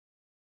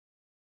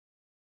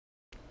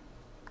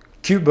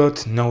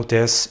Cubot Note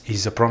S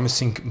is a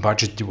promising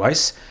budget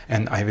device,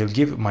 and I will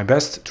give my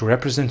best to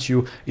represent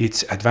you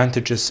its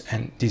advantages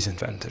and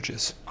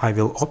disadvantages. I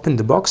will open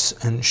the box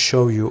and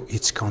show you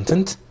its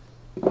content.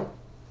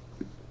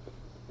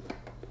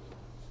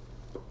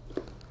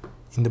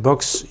 In the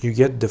box you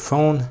get the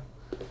phone,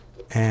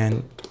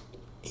 and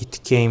it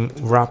came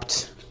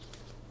wrapped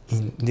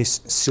in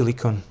this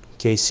silicone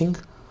casing.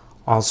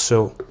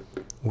 Also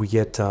we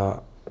get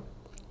a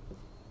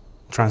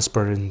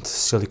transparent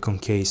silicone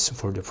case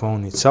for the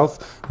phone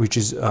itself, which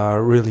is a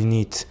really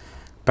neat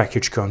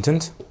package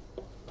content.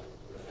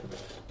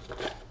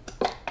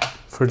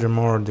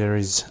 Furthermore, there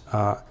is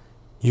a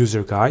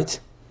user guide,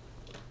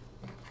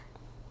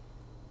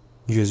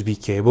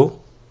 USB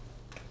cable,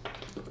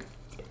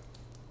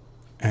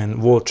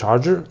 and wall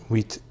charger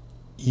with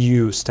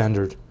EU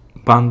standard.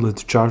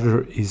 Bundled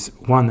charger is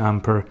 1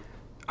 ampere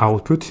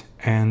output,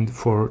 and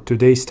for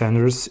today's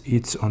standards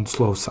it's on the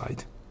slow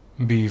side.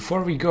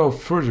 Before we go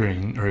further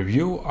in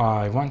review,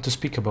 I want to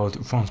speak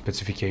about phone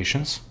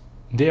specifications.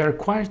 They are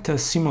quite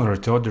similar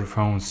to other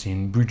phones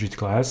in budget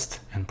class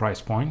and price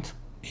point.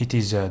 It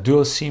is a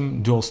dual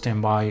SIM, dual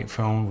standby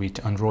phone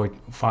with Android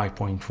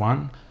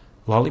 5.1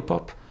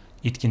 Lollipop.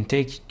 It can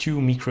take 2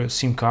 micro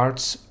SIM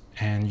cards,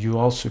 and you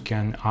also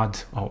can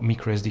add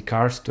micro SD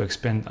cards to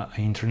expand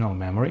internal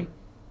memory.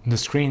 The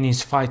screen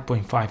is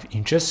 5.5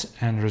 inches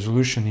and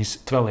resolution is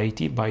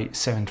 1280 by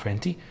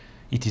 720.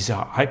 It is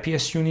a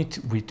IPS unit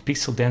with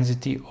pixel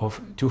density of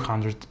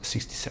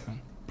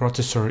 267.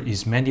 Processor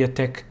is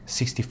MediaTek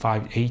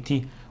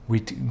 6580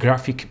 with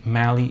graphic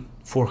Mali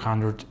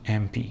 400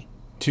 MP.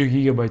 2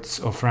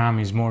 GB of RAM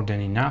is more than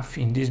enough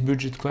in this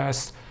budget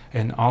class,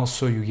 and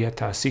also you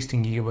get a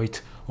 16 GB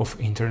of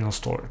internal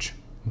storage.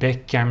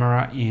 Back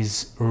camera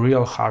is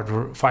real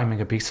hardware 5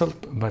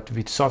 megapixel, but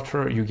with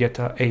software you get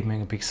 8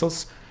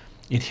 megapixels.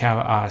 It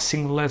have a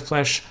single LED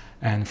flash,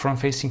 and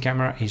front-facing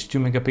camera is 2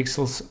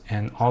 megapixels,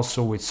 and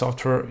also with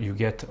software you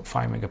get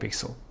 5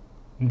 megapixel.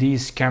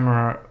 These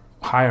camera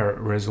higher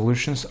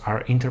resolutions are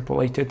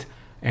interpolated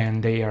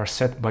and they are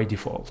set by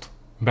default.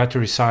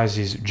 Battery size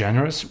is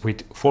generous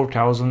with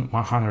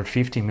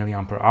 4150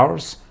 mAh.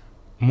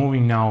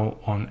 Moving now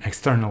on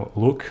external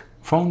look,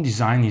 phone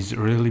design is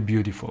really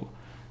beautiful.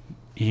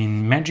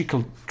 In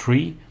magical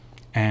tree,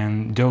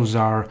 and those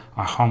are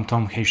a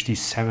Hometown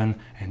HD7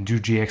 and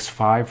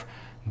DGX5,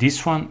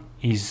 this one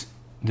is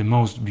the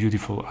most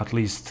beautiful, at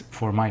least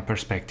for my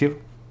perspective.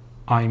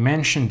 I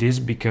mention this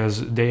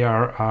because they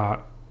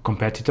are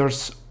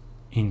competitors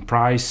in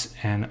price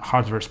and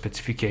hardware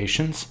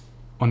specifications.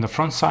 On the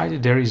front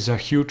side there is a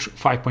huge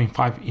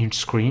 5.5 inch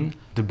screen.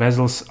 The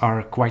bezels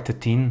are quite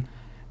thin,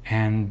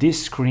 and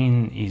this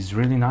screen is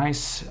really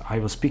nice. I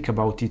will speak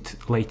about it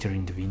later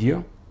in the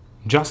video.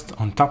 Just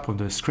on top of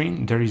the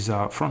screen there is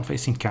a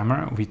front-facing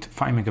camera with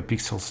 5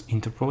 megapixels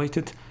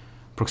interpolated,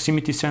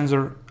 proximity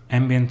sensor,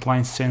 ambient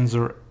light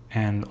sensor,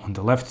 and on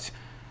the left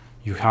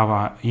you have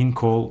a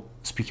in-call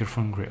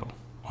speakerphone grill.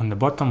 On the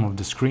bottom of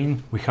the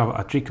screen we have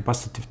 3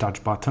 capacitive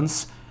touch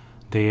buttons.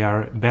 They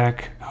are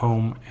back,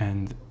 home,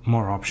 and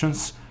more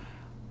options.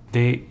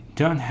 They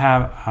don't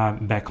have a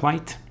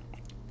backlight.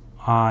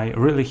 I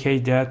really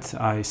hate that.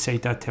 I say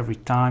that every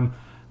time,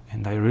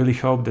 and I really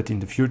hope that in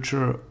the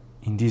future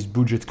in this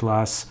budget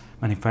class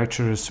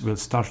manufacturers will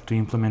start to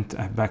implement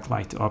a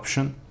backlight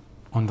option.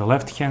 On the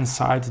left hand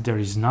side there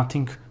is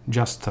nothing,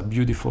 just a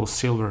beautiful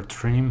silver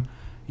trim.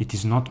 It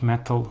is not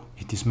metal,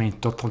 it is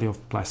made totally of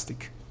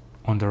plastic.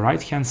 On the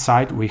right hand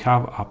side we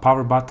have a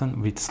power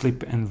button with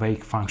sleep and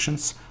wake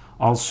functions,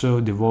 also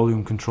the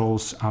volume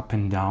controls up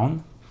and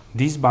down.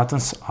 These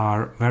buttons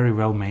are very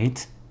well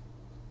made,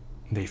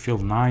 they feel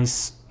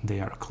nice,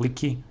 they are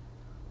clicky.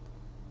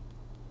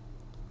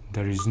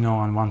 There is no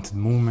unwanted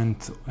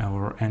movement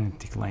or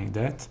anything like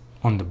that.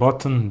 On the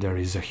bottom there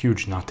is a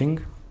huge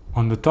nothing.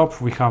 On the top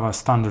we have a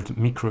standard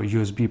micro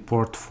USB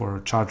port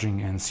for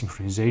charging and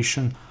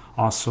synchronization,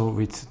 also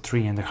with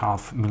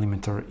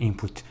 3.5mm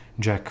input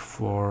jack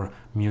for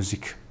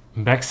music.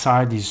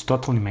 Backside is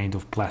totally made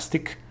of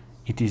plastic.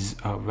 It is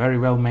very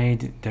well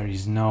made. There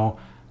is no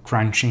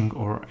crunching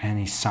or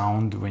any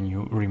sound when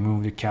you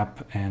remove the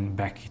cap and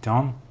back it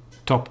on.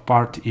 Top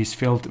part is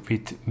filled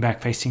with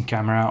back-facing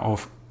camera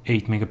of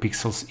 8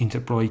 megapixels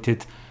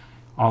interpolated.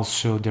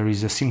 Also there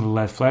is a single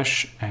LED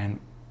flash and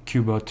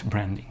Cubot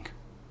branding.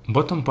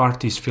 Bottom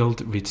part is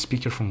filled with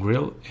speakerphone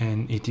grill,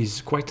 and it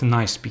is quite a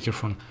nice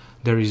speakerphone.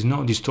 There is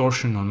no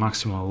distortion on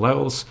maximal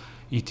levels.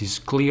 It is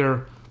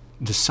clear.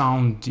 The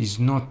sound is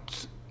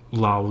not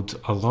loud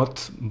a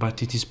lot,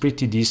 but it is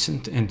pretty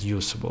decent and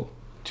usable.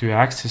 To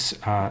access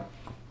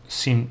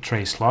SIM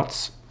tray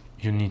slots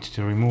you need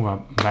to remove a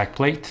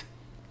backplate.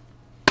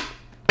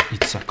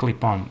 It's a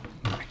clip-on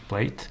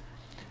backplate.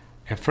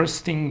 The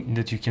first thing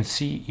that you can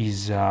see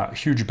is a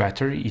huge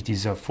battery. It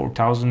is a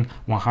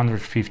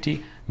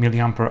 4150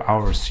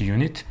 mAh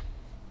unit.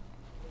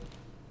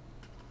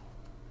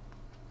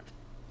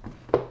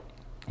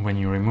 When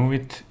you remove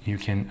it, you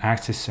can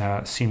access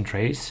SIM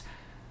trays.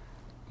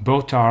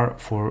 Both are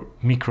for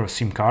micro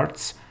SIM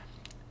cards,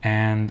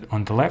 and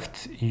on the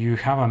left you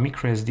have a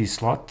micro SD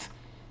slot,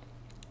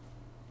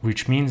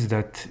 which means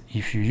that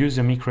if you use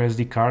a micro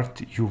SD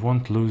card you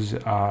won't lose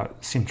a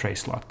SIM tray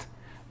slot,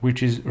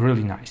 which is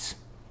really nice.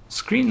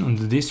 Screen on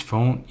this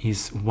phone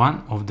is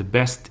one of the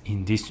best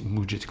in this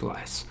budget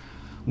class.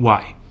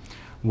 Why?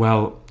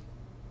 Well,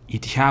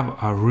 it have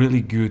a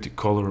really good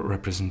color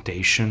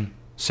representation,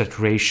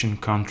 saturation,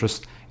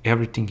 contrast,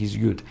 everything is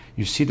good.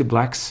 You see the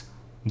blacks,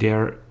 they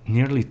are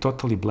nearly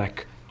totally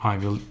black. I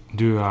will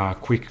do a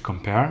quick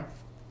compare.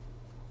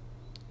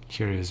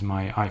 Here is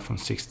my iPhone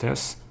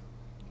 6s,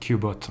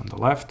 Cubot on the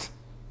left,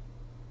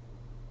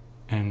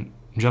 and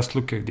just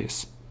look at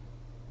this.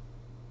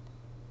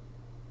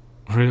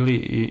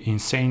 Really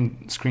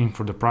insane screen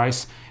for the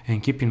price,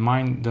 and keep in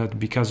mind that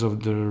because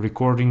of the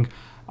recording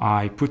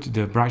I put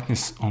the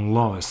brightness on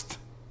lowest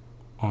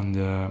on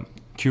the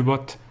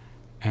Cubot,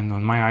 and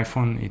on my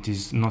iPhone it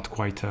is not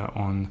quite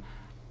on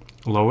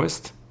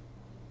lowest.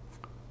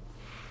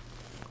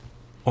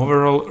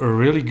 Overall, a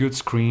really good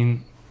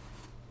screen.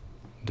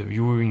 The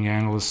viewing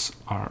angles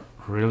are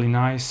really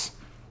nice.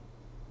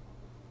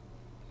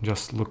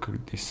 Just look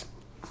at this.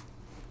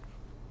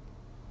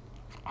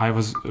 I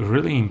was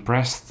really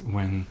impressed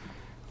when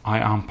I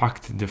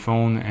unpacked the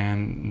phone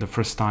and the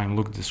first time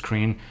looked at the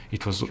screen.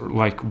 It was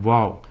like,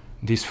 wow,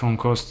 this phone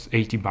costs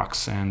 80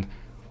 bucks and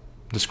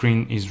the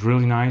screen is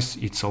really nice.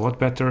 It's a lot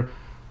better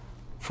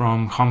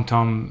from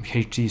HomeTom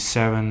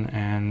HD7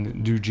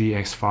 and Doogee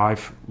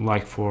X5,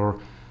 like for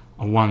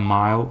 1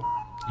 mile.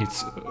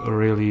 It's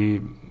really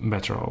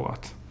better a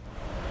lot.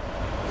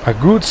 A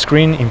good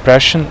screen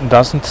impression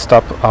doesn't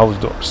stop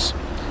outdoors.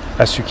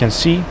 As you can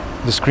see,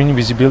 the screen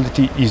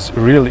visibility is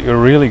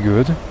really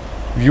good.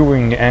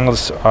 Viewing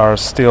angles are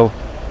still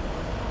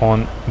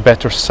on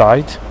better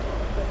side.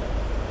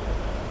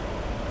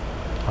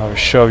 I will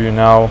show you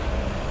now.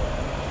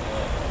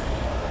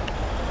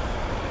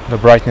 The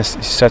brightness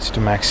is set to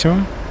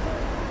maximum.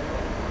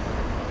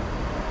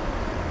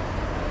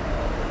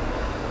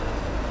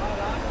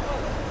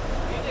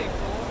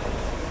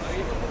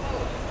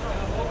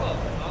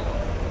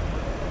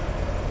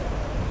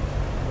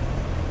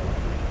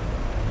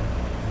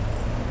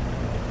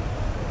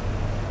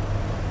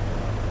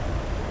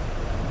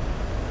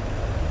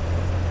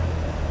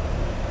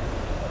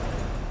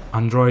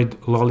 Android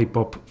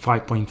Lollipop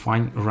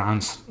 5.5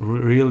 runs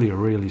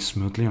really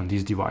smoothly on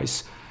this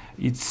device.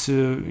 It's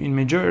in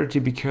majority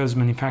because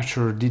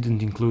manufacturer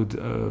didn't include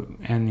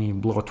any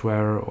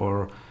bloatware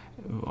or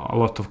a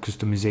lot of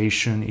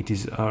customization. It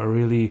is a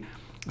really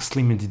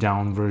slimmed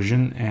down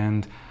version,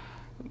 and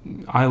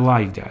I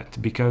like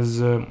that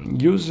because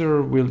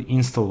user will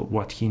install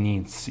what he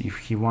needs. If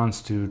he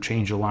wants to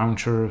change a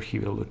launcher, he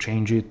will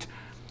change it.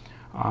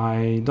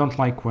 I don't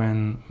like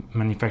when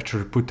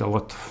manufacturer put a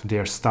lot of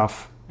their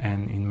stuff,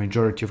 and in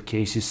majority of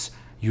cases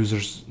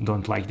users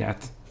don't like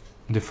that.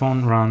 The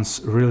phone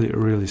runs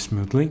really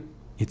smoothly.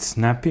 It's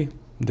snappy.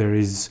 There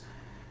is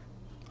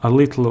a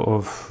little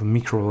of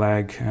micro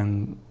lag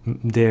and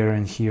there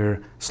and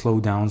here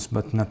slowdowns,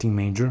 but nothing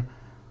major.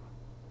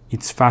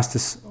 It's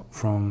fastest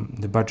from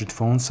the budget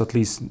phones, at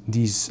least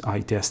these I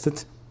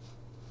tested.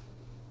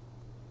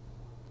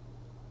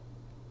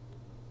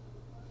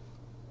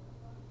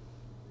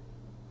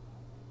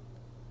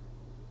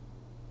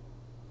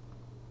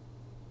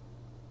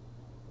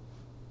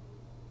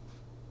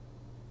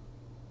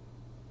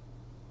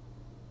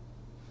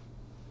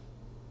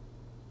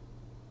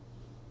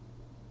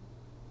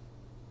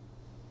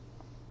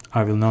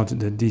 I will note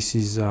that this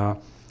is a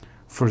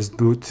first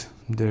boot.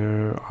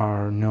 There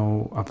are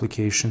no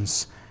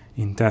applications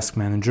in Task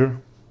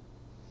Manager.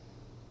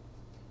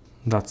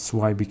 That's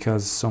why,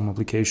 because some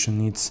application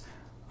needs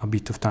a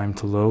bit of time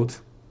to load.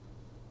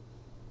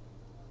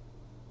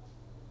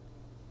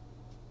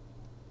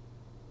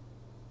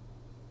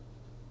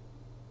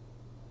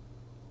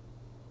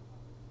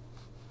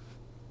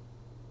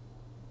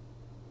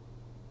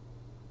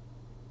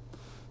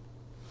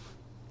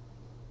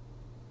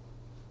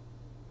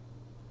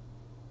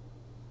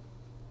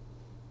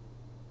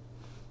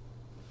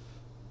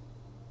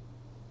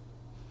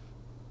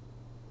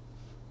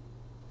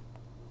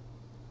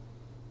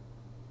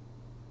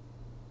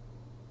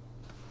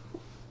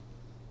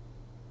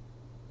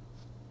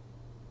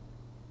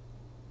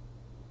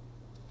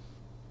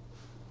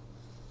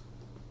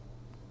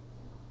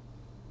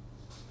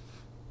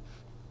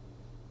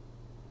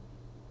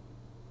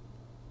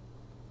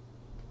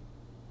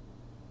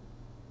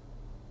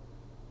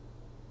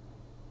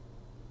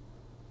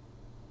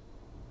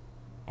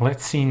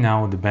 Let's see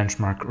now the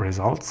benchmark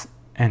results.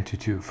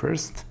 Antutu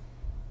first.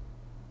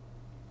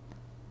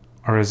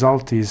 Our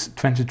result is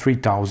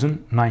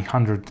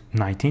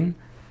 23,919.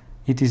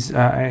 It is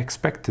an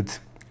expected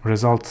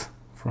result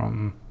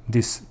from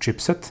this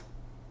chipset.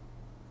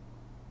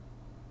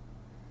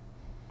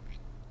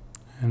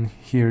 And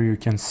here you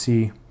can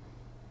see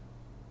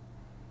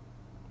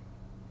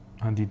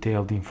a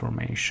detailed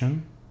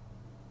information.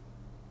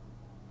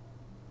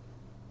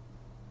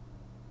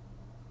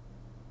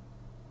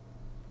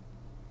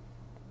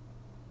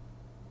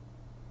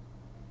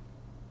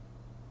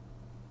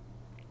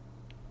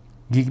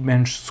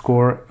 Geekbench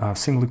score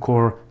single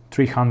core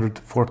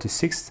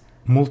 346,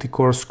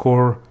 multi-core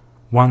score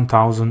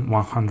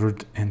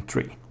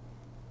 1103.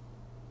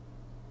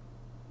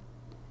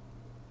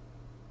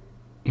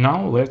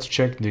 Now let's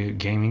check the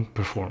gaming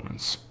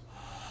performance.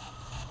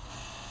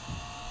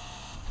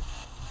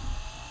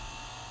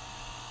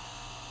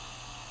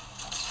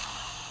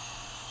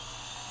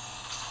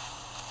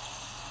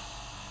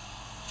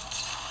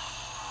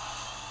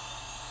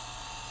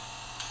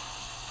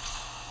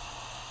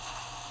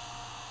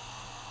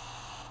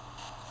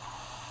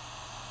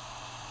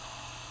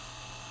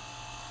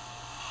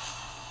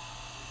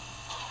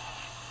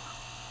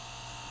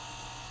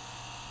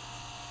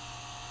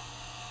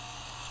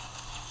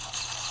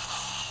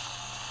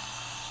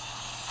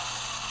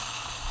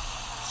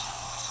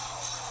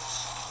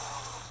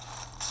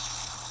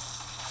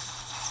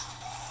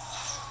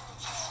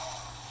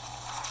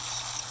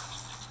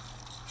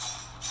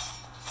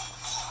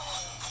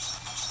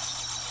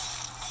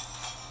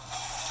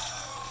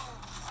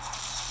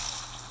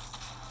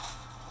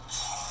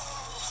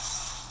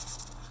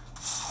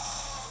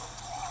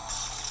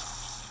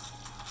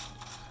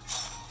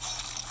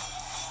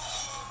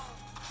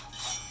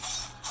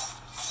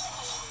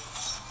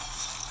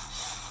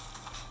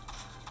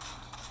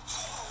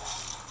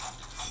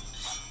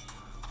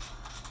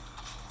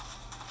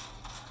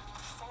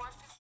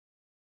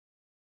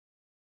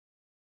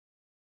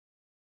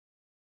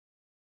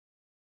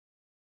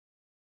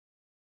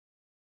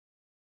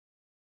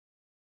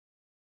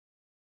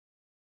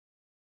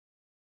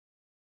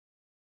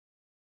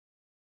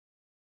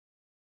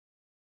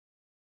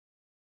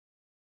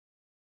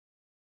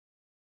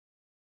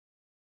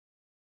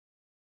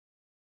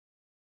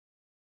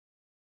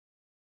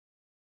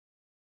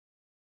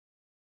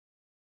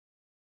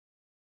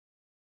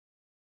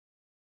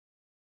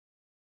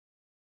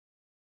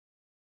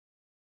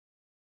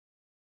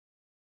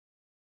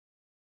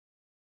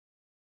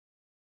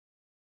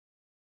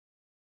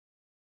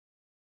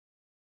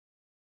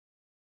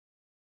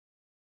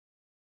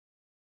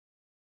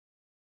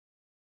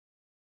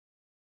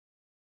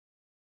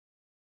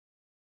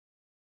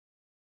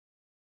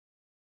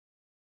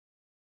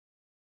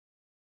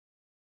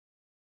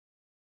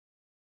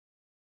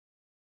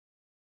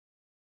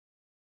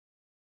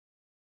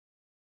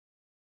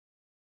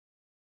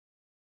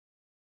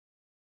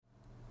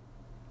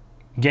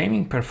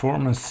 Gaming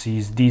performance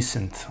is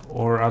decent,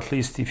 or at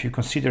least if you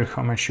consider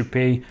how much you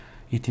pay,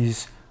 it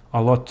is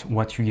a lot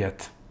what you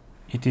get.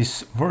 It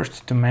is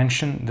worth to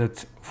mention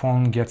that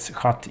phone gets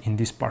hot in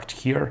this part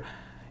here.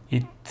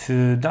 It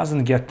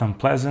doesn't get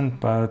unpleasant,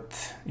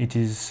 but it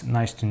is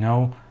nice to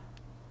know.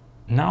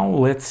 Now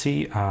let's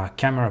see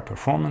camera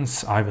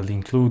performance. I will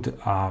include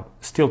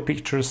still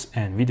pictures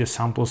and video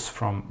samples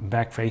from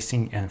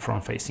back-facing and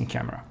front-facing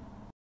camera.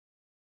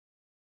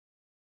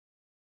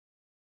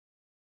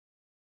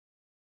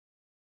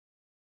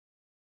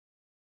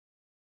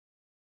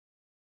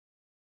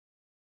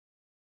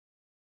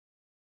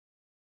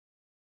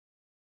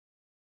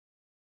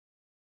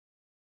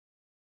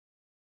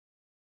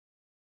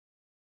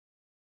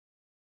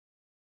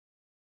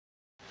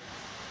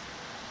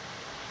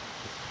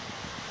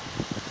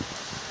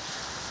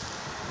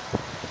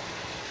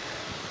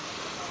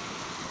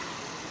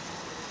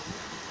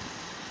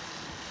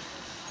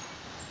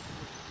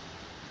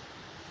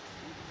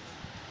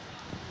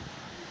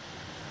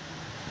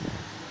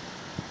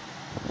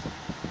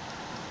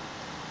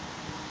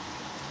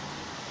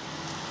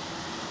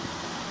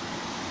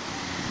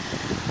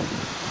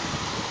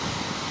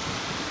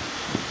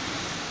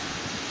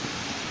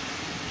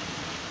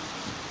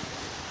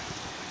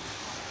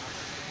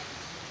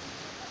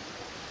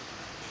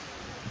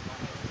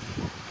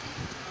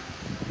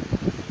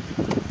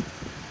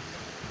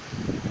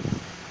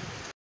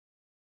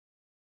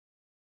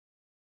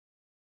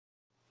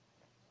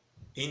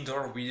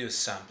 Indoor video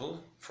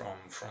sample from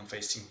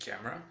front-facing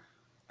camera.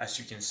 As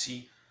you can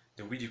see,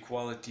 the video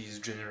quality is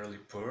generally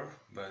poor,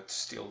 but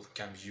still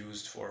can be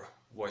used for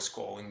voice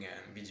calling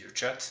and video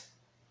chat.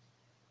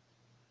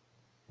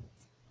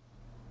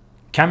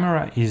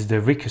 Camera is the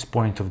weakest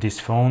point of this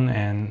phone,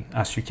 and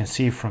as you can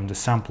see from the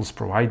samples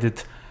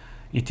provided,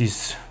 it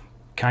is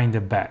kinda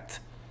bad.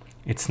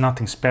 It's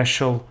nothing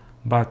special,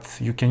 but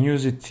you can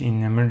use it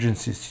in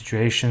emergency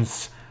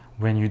situations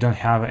when you don't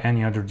have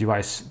any other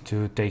device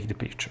to take the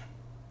picture.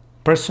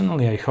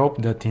 Personally, I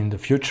hope that in the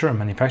future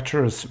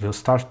manufacturers will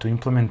start to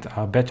implement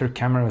better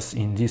cameras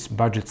in this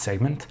budget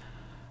segment.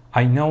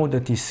 I know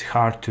that it's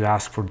hard to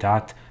ask for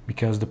that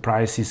because the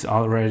price is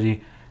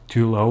already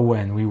too low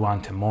and we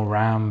want more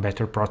RAM,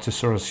 better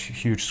processors,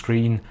 huge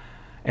screen,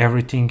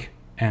 everything,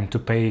 and to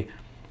pay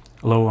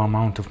low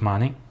amount of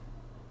money.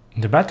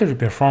 The battery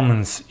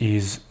performance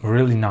is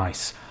really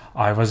nice.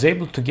 I was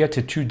able to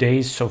get 2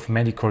 days of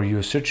medicore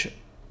usage,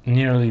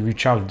 nearly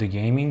without the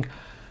gaming.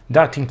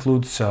 That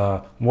includes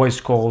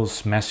voice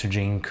calls,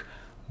 messaging,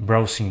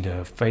 browsing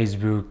the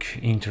Facebook,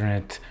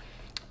 internet,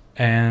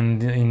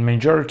 and in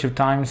majority of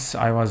times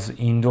I was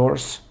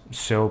indoors,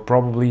 so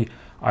probably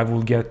I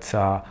will get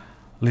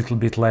little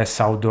bit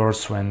less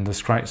outdoors when the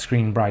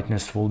screen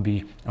brightness will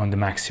be on the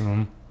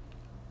maximum.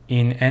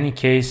 In any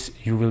case,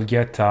 you will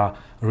get a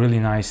really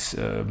nice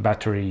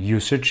battery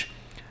usage.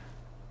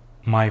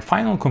 My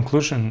final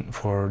conclusion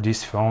for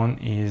this phone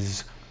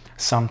is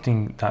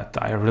something that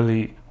I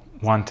really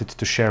wanted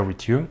to share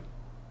with you.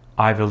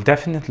 I will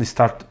definitely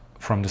start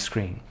from the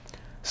screen.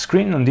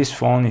 Screen on this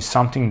phone is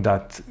something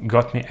that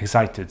got me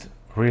excited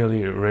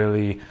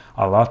really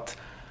a lot.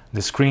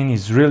 The screen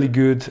is really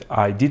good.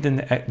 I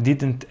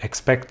didn't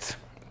expect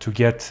to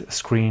get a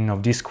screen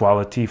of this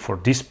quality for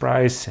this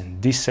price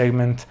and this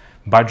segment,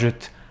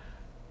 budget,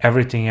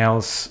 everything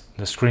else.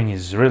 The screen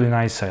is really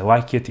nice. I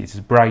like it. It's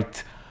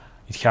bright.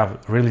 It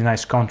have really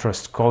nice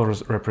contrast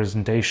colors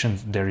representation.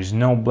 There is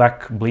no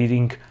black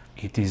bleeding.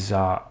 It is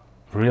a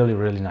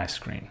really nice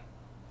screen.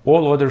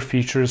 All other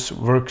features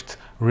worked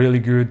really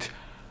good.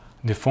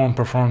 The phone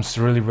performs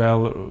really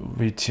well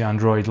with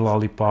Android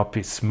Lollipop.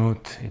 It's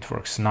smooth, it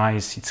works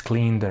nice, it's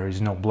clean, there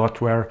is no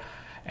bloatware.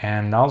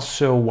 And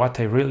also what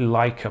I really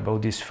like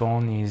about this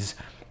phone is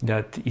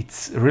that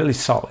it's really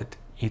solid.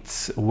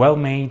 It's well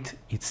made,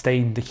 it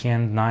stays in the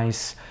hand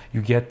nice.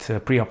 You get a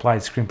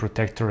pre-applied screen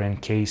protector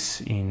and case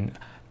in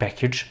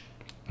package.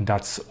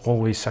 That's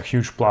always a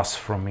huge plus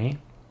for me.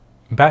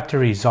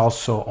 Battery is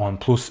also on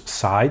plus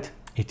side.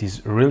 It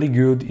is really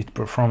good, it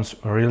performs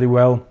really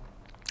well.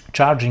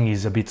 Charging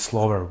is a bit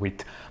slower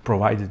with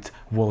provided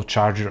wall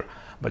charger,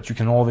 but you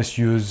can always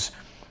use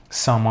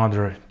some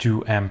other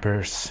 2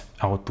 amperes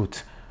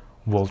output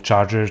wall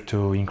charger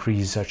to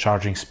increase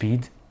charging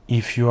speed.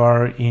 If you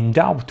are in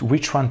doubt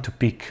which one to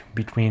pick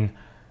between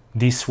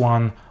this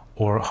one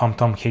or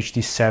HomeTom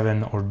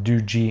HD7 or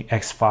Doogee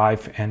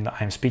X5, and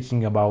I'm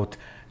speaking about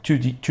 2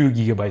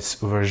 GB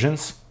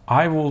versions,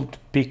 I would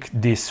pick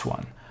this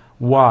one.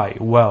 Why?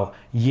 Well,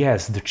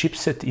 yes, the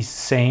chipset is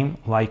same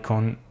like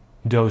on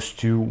those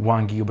 2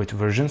 1 GB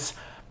versions,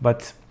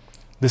 but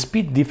the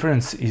speed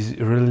difference is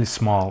really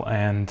small,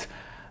 and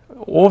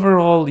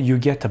overall you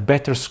get a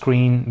better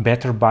screen,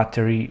 better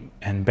battery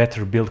and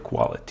better build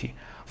quality.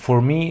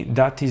 For me,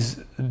 that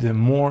is the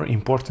more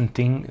important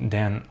thing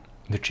than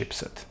the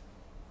chipset.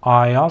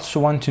 I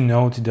also want to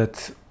note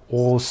that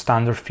all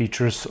standard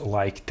features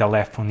like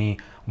telephony,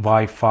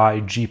 Wi-Fi,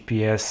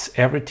 GPS,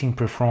 everything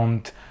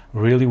performed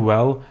really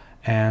well,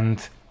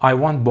 and I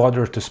won't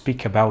bother to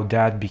speak about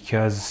that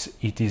because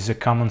it is a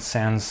common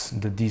sense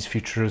that these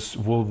features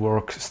will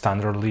work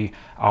standardly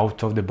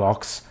out of the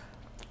box.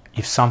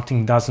 If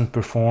something doesn't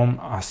perform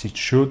as it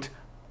should,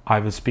 I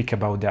will speak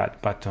about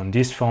that, but on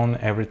this phone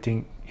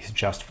everything is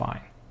just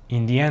fine.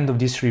 In the end of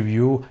this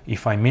review,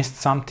 if I missed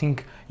something,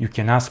 you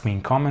can ask me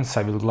in comments,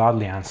 I will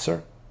gladly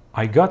answer.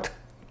 I got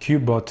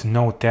Cubot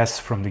Note S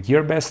from the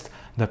GearBest.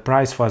 The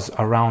price was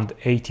around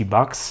 80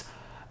 bucks.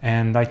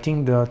 And I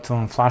think that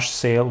on flash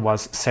sale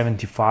was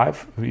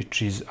 75,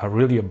 which is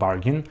really a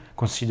bargain,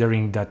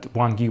 considering that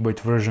 1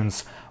 GB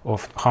versions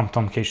of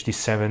HomeTom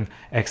HD7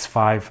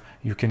 X5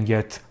 you can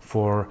get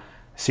for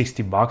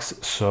 60 bucks.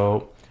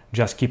 So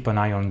just keep an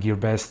eye on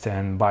GearBest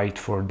and buy it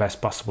for the best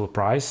possible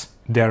price.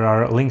 There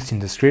are links in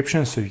the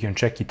description so you can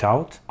check it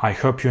out. I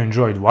hope you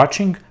enjoyed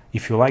watching.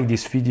 If you like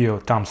this video,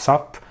 thumbs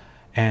up.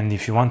 And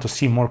if you want to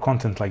see more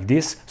content like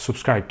this,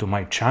 subscribe to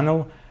my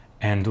channel.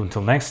 And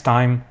until next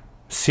time,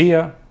 see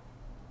ya!